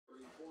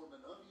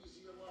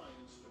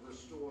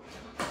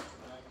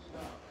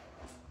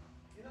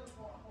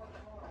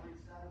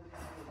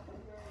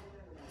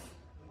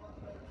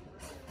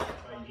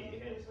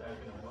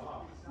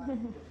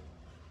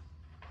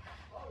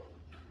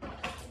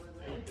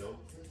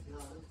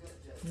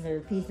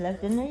There's a piece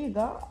left in there, you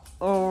go.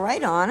 Oh,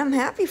 right on. I'm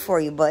happy for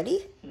you,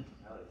 buddy.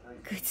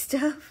 Good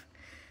stuff.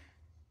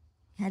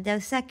 Had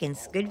those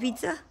seconds. Good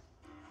pizza?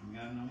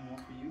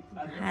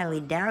 I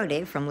highly doubt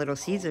it from Little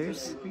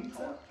Caesars.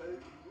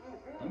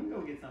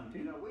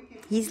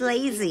 He's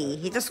lazy.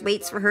 He just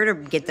waits for her to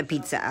get the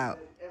pizza out.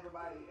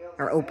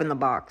 Or open the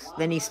box.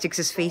 Then he sticks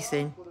his face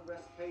in.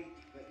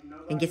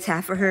 And gets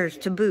half of hers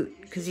to boot.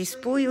 Because he's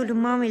spoiled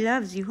and mommy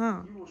loves you,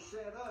 huh?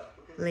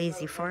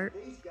 Lazy fart.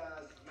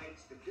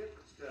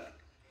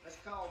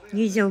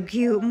 You're so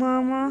cute,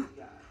 mama.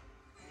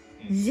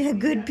 Is that a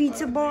good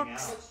pizza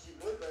box?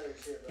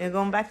 You're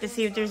going back to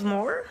see if there's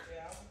more?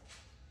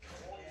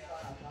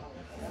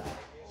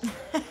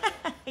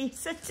 You're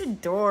such a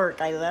dork.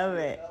 I love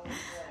it.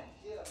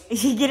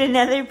 You get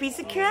another piece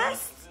of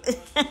crust?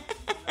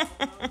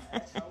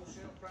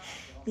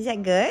 Is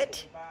that good?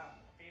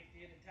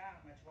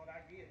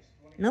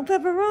 No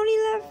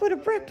pepperoni left? What a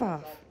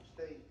rip-off.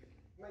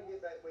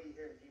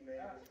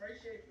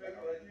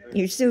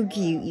 You're so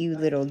cute, you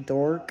little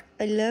dork.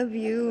 I love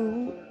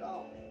you.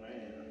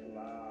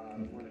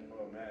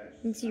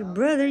 It's your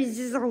brother. He's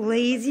just all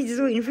lazy,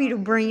 just waiting for you to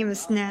bring him a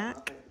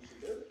snack.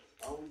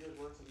 Want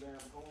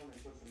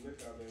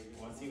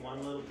to see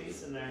one little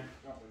piece in there?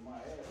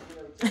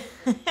 There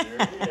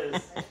it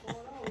is.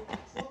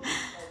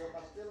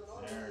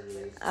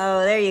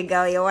 Oh, there you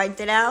go. You wiped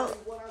it out?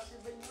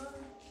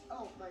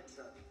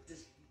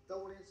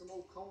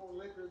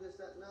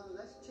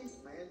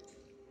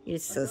 You're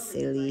so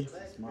silly.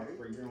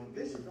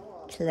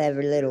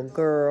 Clever little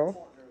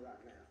girl.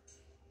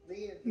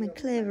 My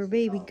clever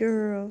baby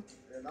girl.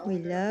 We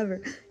love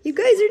her. You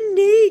guys are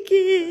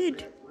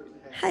naked.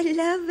 I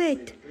love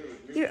it.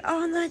 You're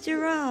all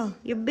natural.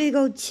 Your big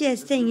old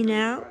chest hanging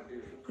out.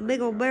 Your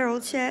big old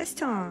barrel chest,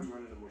 huh?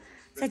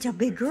 Such a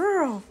big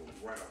girl.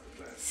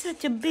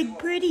 Such a big,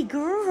 pretty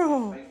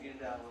girl.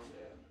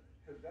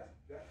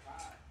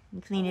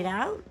 You clean it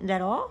out? Is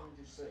that all?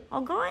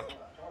 All gone?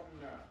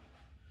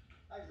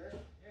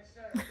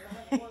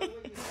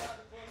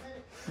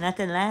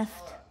 Nothing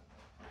left.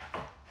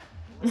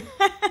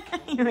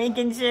 You're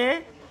making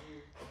sure?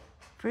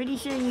 Pretty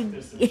sure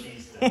you...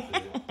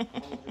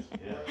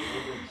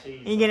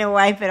 You're gonna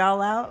wipe it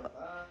all out?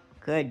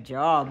 Good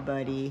job,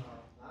 buddy.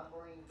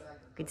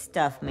 Good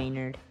stuff,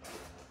 Maynard.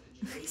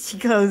 She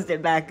closed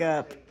it back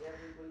up.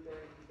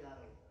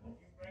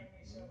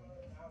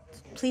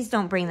 Please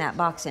don't bring that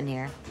box in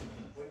here.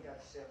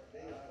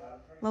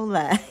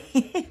 Lola.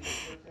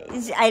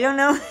 I don't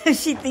know if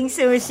she thinks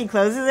so if she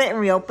closes it and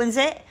reopens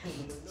it.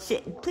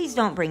 Please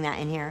don't bring that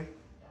in here.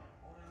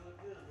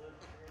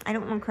 I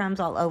don't want crumbs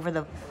all over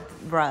the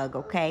rug,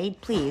 okay?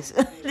 Please.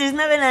 There's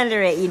nothing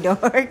under it, you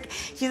dork.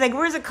 She's like,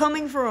 where's it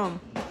coming from?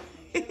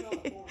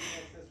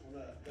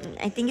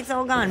 I think it's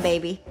all gone,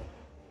 baby.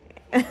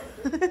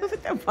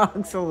 Put the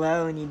box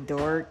alone, you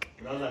dork.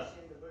 All done.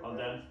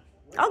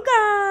 All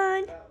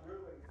gone.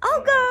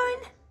 All gone.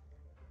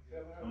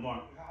 One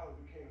more.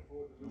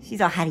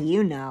 She's all, how do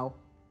you know?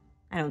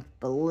 I don't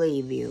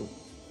believe you.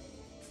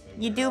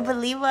 You do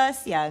believe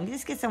us? Yeah,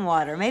 just get some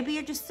water. Maybe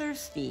you're just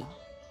thirsty.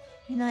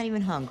 You're not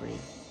even hungry.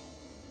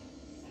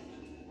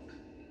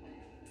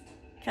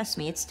 Trust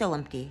me, it's still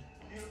empty.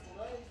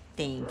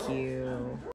 Thank you.